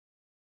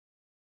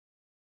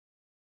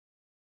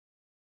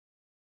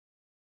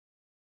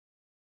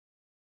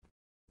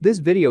This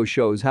video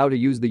shows how to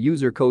use the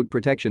user code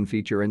protection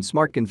feature in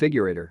Smart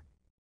Configurator.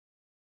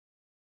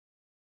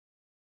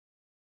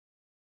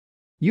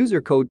 User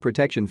code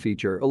protection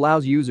feature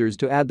allows users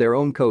to add their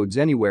own codes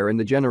anywhere in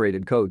the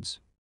generated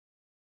codes.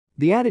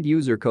 The added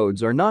user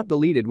codes are not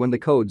deleted when the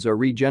codes are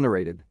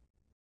regenerated.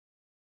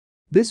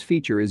 This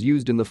feature is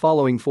used in the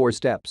following 4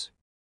 steps.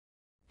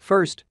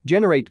 First,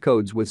 generate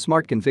codes with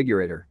Smart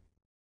Configurator.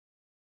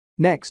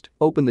 Next,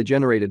 open the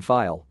generated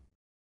file.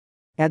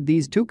 Add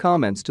these 2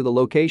 comments to the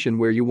location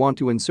where you want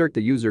to insert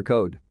the user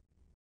code.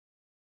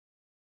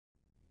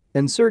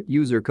 Insert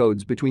user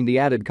codes between the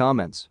added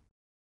comments.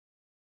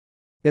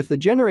 If the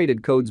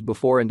generated codes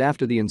before and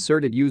after the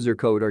inserted user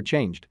code are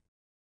changed,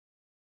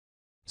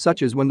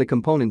 such as when the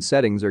component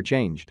settings are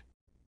changed,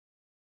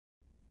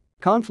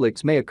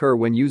 conflicts may occur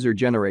when user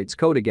generates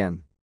code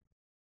again.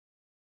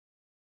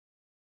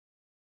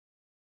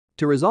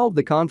 To resolve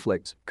the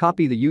conflicts,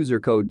 copy the user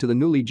code to the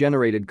newly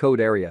generated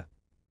code area.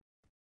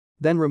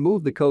 Then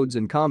remove the codes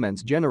and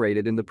comments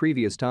generated in the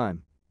previous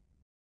time.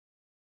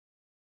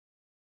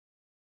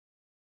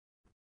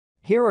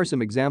 Here are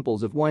some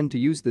examples of when to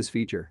use this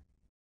feature.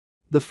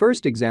 The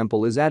first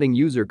example is adding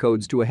user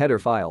codes to a header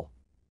file.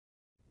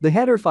 The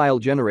header file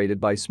generated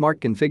by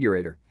Smart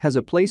Configurator has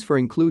a place for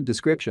include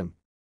description,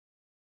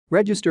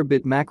 register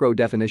bit macro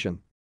definition,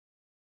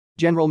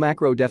 general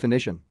macro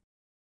definition,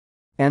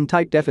 and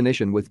type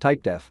definition with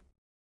typedef.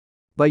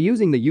 By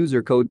using the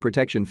user code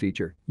protection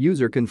feature,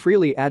 user can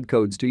freely add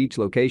codes to each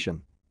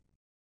location.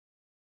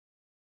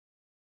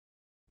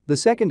 The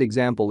second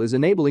example is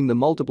enabling the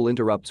multiple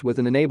interrupts with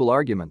an enable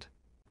argument.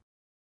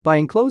 By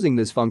enclosing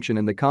this function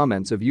in the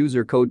comments of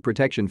user code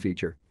protection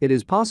feature, it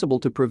is possible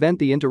to prevent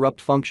the interrupt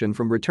function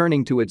from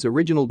returning to its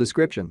original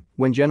description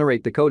when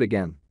generate the code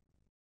again.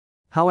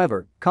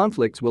 However,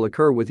 conflicts will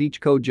occur with each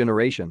code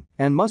generation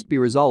and must be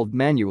resolved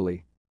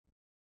manually.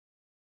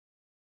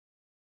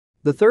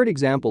 The third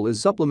example is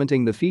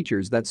supplementing the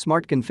features that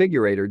Smart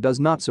Configurator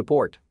does not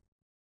support.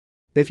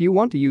 If you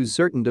want to use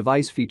certain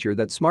device feature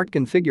that Smart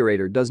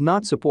Configurator does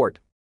not support,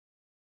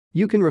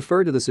 you can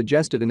refer to the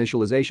suggested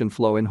initialization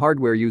flow in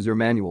Hardware User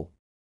Manual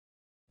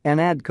and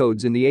add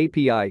codes in the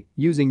API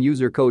using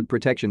user code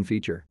protection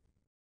feature.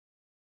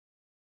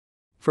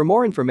 For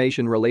more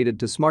information related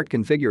to Smart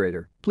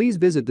Configurator, please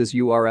visit this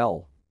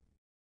URL.